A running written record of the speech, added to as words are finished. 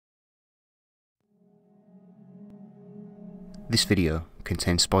This video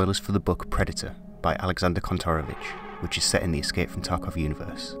contains spoilers for the book Predator by Aleksandr Kontorovich, which is set in the Escape from Tarkov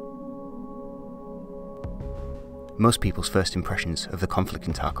universe. Most people's first impressions of the conflict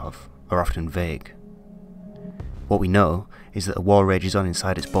in Tarkov are often vague. What we know is that a war rages on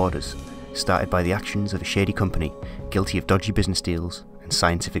inside its borders, started by the actions of a shady company guilty of dodgy business deals and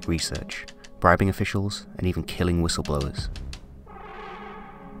scientific research, bribing officials and even killing whistleblowers.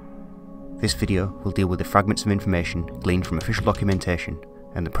 This video will deal with the fragments of information gleaned from official documentation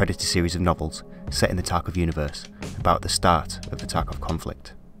and the Predator series of novels set in the Tarkov universe about the start of the Tarkov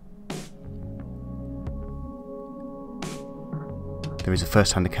conflict. There is a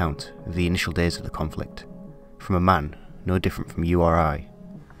first-hand account of the initial days of the conflict, from a man no different from you or I,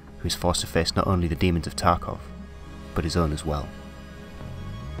 who is forced to face not only the demons of Tarkov, but his own as well.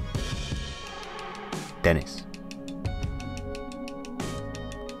 Dennis.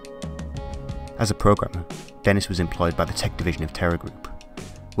 As a programmer, Dennis was employed by the tech division of Terror Group.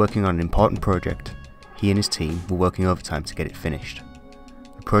 Working on an important project, he and his team were working overtime to get it finished.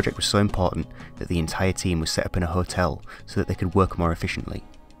 The project was so important that the entire team was set up in a hotel so that they could work more efficiently.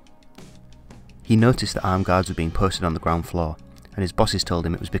 He noticed that armed guards were being posted on the ground floor, and his bosses told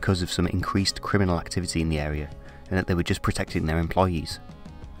him it was because of some increased criminal activity in the area and that they were just protecting their employees.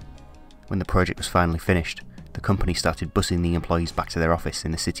 When the project was finally finished, the company started busing the employees back to their office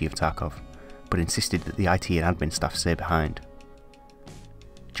in the city of Tarkov, but insisted that the IT and admin staff stay behind.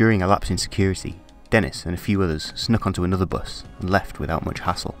 During a lapse in security, Dennis and a few others snuck onto another bus and left without much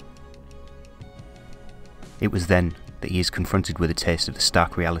hassle. It was then that he is confronted with a taste of the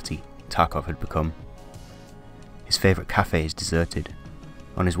stark reality Tarkov had become. His favourite cafe is deserted.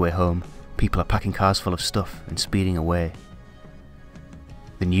 On his way home, people are packing cars full of stuff and speeding away.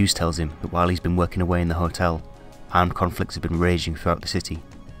 The news tells him that while he's been working away in the hotel, armed conflicts have been raging throughout the city,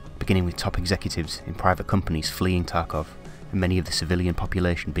 beginning with top executives in private companies fleeing Tarkov and many of the civilian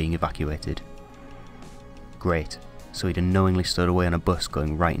population being evacuated. Great, so he'd unknowingly stowed away on a bus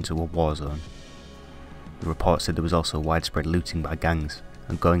going right into a war zone. The report said there was also widespread looting by gangs,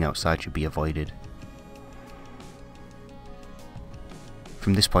 and going outside should be avoided.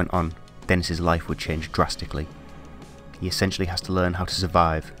 From this point on, Dennis's life would change drastically. He essentially has to learn how to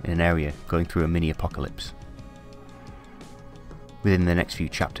survive in an area going through a mini-apocalypse. Within the next few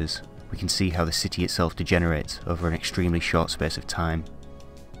chapters, we can see how the city itself degenerates over an extremely short space of time.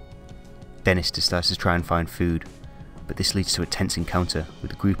 Dennis decides to try and find food, but this leads to a tense encounter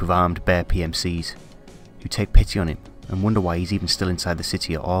with a group of armed bear PMCs, who take pity on him and wonder why he's even still inside the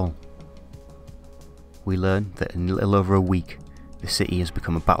city at all. We learn that in a little over a week, the city has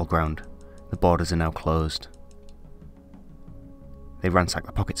become a battleground. The borders are now closed. They ransack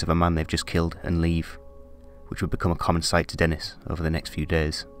the pockets of a man they've just killed and leave, which would become a common sight to Dennis over the next few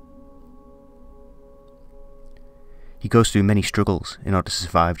days. He goes through many struggles in order to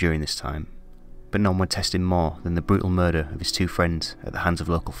survive during this time, but none would test him more than the brutal murder of his two friends at the hands of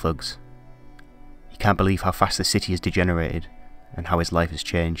local thugs. He can't believe how fast the city has degenerated and how his life has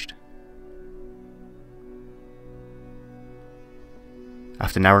changed.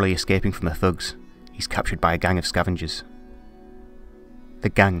 After narrowly escaping from the thugs, he's captured by a gang of scavengers. The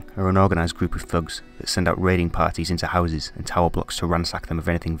gang are an organised group of thugs that send out raiding parties into houses and tower blocks to ransack them of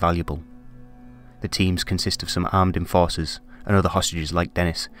anything valuable. The teams consist of some armed enforcers and other hostages like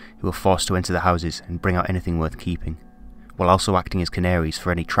Dennis, who are forced to enter the houses and bring out anything worth keeping, while also acting as canaries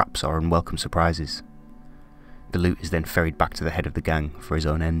for any traps or unwelcome surprises. The loot is then ferried back to the head of the gang for his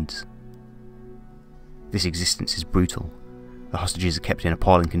own ends. This existence is brutal. The hostages are kept in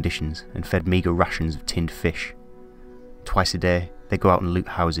appalling conditions and fed meagre rations of tinned fish. Twice a day, they go out and loot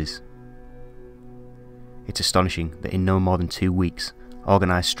houses. It's astonishing that in no more than 2 weeks,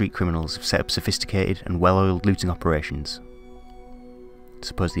 organised street criminals have set up sophisticated and well-oiled looting operations.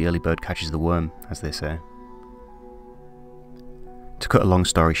 Suppose the early bird catches the worm, as they say. To cut a long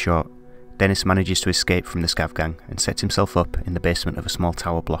story short, Dennis manages to escape from the scav gang and sets himself up in the basement of a small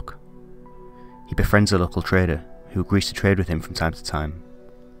tower block. He befriends a local trader who agrees to trade with him from time to time.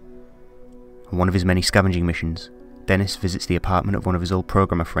 On one of his many scavenging missions, Dennis visits the apartment of one of his old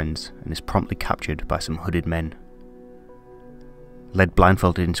programmer friends and is promptly captured by some hooded men. Led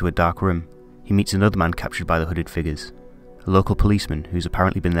blindfolded into a dark room, he meets another man captured by the hooded figures, a local policeman who's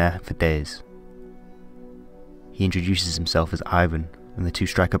apparently been there for days. He introduces himself as Ivan, and the two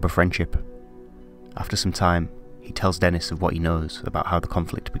strike up a friendship. After some time, he tells Dennis of what he knows about how the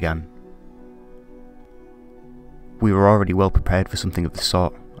conflict began. "We were already well prepared for something of the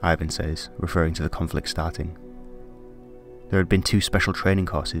sort," Ivan says, referring to the conflict starting. There had been 2 special training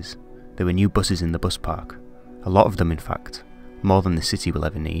courses. There were new buses in the bus park, a lot of them in fact, more than the city will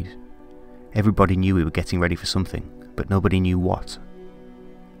ever need. Everybody knew we were getting ready for something, but nobody knew what.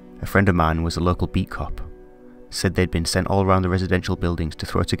 A friend of mine was a local beat cop, said they'd been sent all around the residential buildings to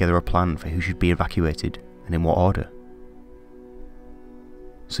throw together a plan for who should be evacuated, and in what order.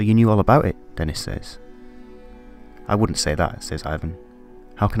 "So you knew all about it," Dennis says. "I wouldn't say that," says Ivan.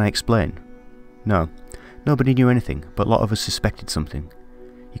 "How can I explain? No, nobody knew anything, but a lot of us suspected something.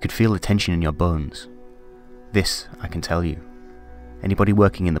 You could feel the tension in your bones. This, I can tell you. Anybody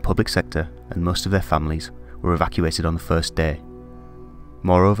working in the public sector, and most of their families, were evacuated on the first day.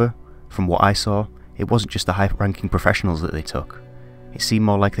 Moreover, from what I saw, it wasn't just the high-ranking professionals that they took. It seemed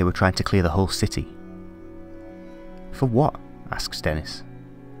more like they were trying to clear the whole city." "For what?" asks Dennis.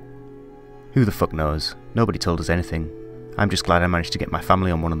 "Who the fuck knows? Nobody told us anything. I'm just glad I managed to get my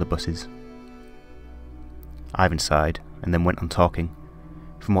family on one of the buses." Ivan sighed, and then went on talking.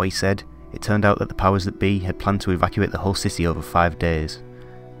 From what he said, it turned out that the powers that be had planned to evacuate the whole city over 5 days.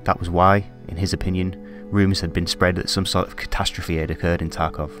 That was why, in his opinion, rumours had been spread that some sort of catastrophe had occurred in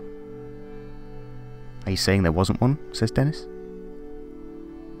Tarkov. "Are you saying there wasn't one?" says Dennis.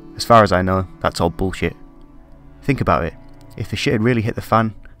 "As far as I know, that's all bullshit. Think about it. If the shit had really hit the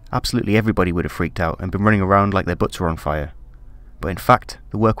fan, absolutely everybody would have freaked out and been running around like their butts were on fire. But in fact,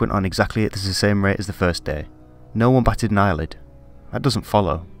 the work went on exactly at the same rate as the first day. No one batted an eyelid. That doesn't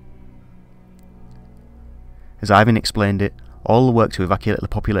follow." As Ivan explained it, all the work to evacuate the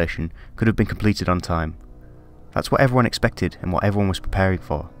population could have been completed on time. That's what everyone expected and what everyone was preparing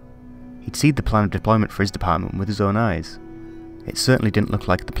for. He'd seen the plan of deployment for his department with his own eyes. It certainly didn't look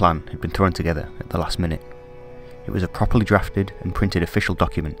like the plan had been thrown together at the last minute. It was a properly drafted and printed official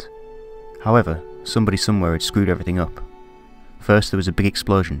document. However, somebody somewhere had screwed everything up. First there was a big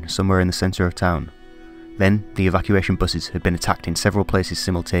explosion somewhere in the centre of town. Then the evacuation buses had been attacked in several places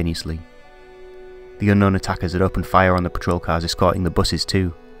simultaneously. The unknown attackers had opened fire on the patrol cars escorting the buses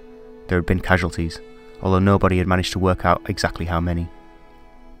too. There had been casualties, although nobody had managed to work out exactly how many.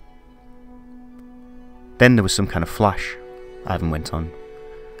 "Then there was some kind of flash," Ivan went on.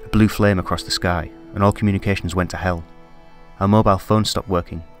 "A blue flame across the sky, and all communications went to hell. Our mobile phones stopped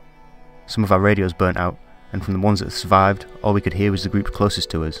working. Some of our radios burnt out, and from the ones that survived, all we could hear was the group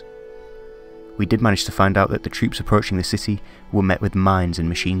closest to us. We did manage to find out that the troops approaching the city were met with mines and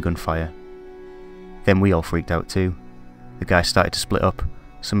machine gun fire. Then we all freaked out too. The guys started to split up,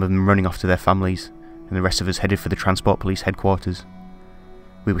 some of them running off to their families, and the rest of us headed for the transport police headquarters.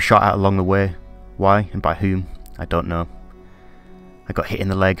 We were shot at along the way. Why and by whom, I don't know. I got hit in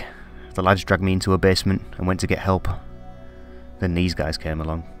the leg. The lads dragged me into a basement and went to get help. Then these guys came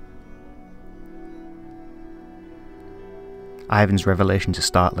along." Ivan's revelations are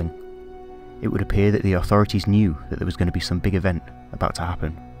startling. It would appear that the authorities knew that there was going to be some big event about to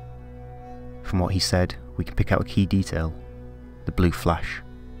happen. From what he said, we can pick out a key detail: the blue flash.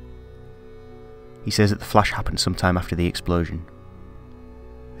 He says that the flash happened sometime after the explosion.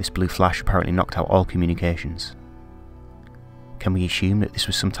 This blue flash apparently knocked out all communications. Can we assume that this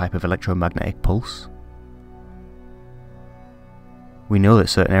was some type of electromagnetic pulse? We know that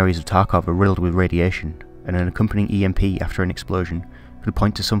certain areas of Tarkov are riddled with radiation, and an accompanying EMP after an explosion could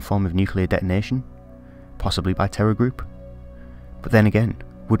point to some form of nuclear detonation, possibly by terror group. But then again,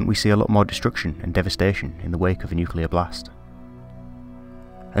 wouldn't we see a lot more destruction and devastation in the wake of a nuclear blast?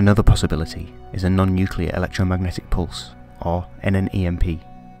 Another possibility is a non-nuclear electromagnetic pulse, or NNEMP.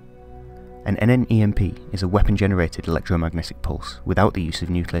 An NNEMP is a weapon-generated electromagnetic pulse without the use of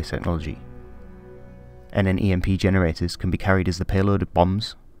nuclear technology. NNEMP generators can be carried as the payload of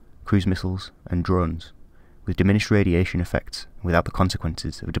bombs, cruise missiles, and drones, with diminished radiation effects without the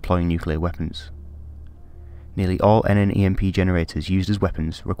consequences of deploying nuclear weapons. Nearly all NNEMP generators used as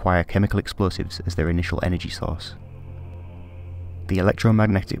weapons require chemical explosives as their initial energy source. The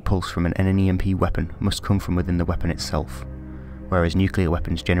electromagnetic pulse from an NNEMP weapon must come from within the weapon itself, whereas nuclear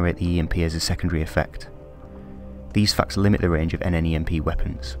weapons generate the EMP as a secondary effect. These facts limit the range of NNEMP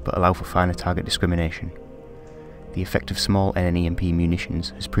weapons, but allow for finer target discrimination. The effect of small NNEMP munitions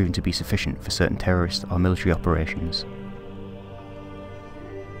has proven to be sufficient for certain terrorist or military operations.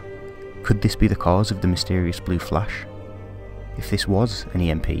 Could this be the cause of the mysterious blue flash? If this was an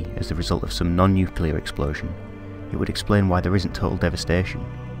EMP as the result of some non-nuclear explosion, it would explain why there isn't total devastation.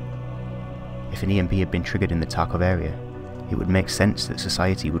 If an EMP had been triggered in the Tarkov area, it would make sense that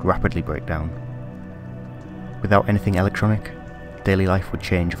society would rapidly break down. Without anything electronic, daily life would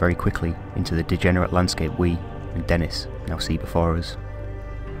change very quickly into the degenerate landscape we, and Dennis, now see before us.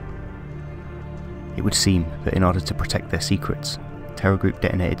 It would seem that in order to protect their secrets, Terror Group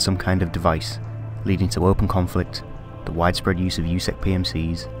detonated some kind of device, leading to open conflict, the widespread use of USEC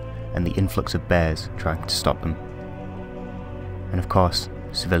PMCs, and the influx of bears trying to stop them. And of course,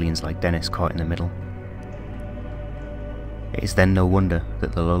 civilians like Dennis caught in the middle. It is then no wonder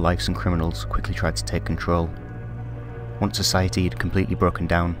that the lowlifes and criminals quickly tried to take control. Once society had completely broken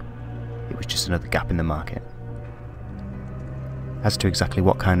down, it was just another gap in the market. As to exactly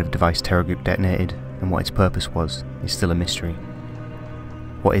what kind of device Terror Group detonated and what its purpose was is still a mystery.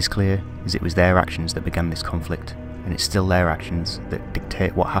 What is clear is it was their actions that began this conflict, and it's still their actions that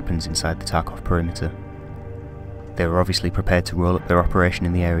dictate what happens inside the Tarkov perimeter. They were obviously prepared to roll up their operation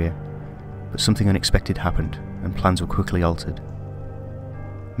in the area, but something unexpected happened and plans were quickly altered.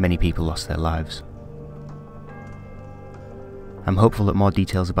 Many people lost their lives. I'm hopeful that more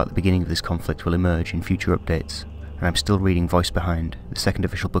details about the beginning of this conflict will emerge in future updates, and I'm still reading Voice Behind, the second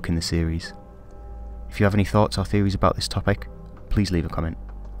official book in the series. If you have any thoughts or theories about this topic, please leave a comment.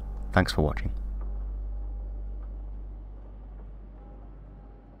 Thanks for watching.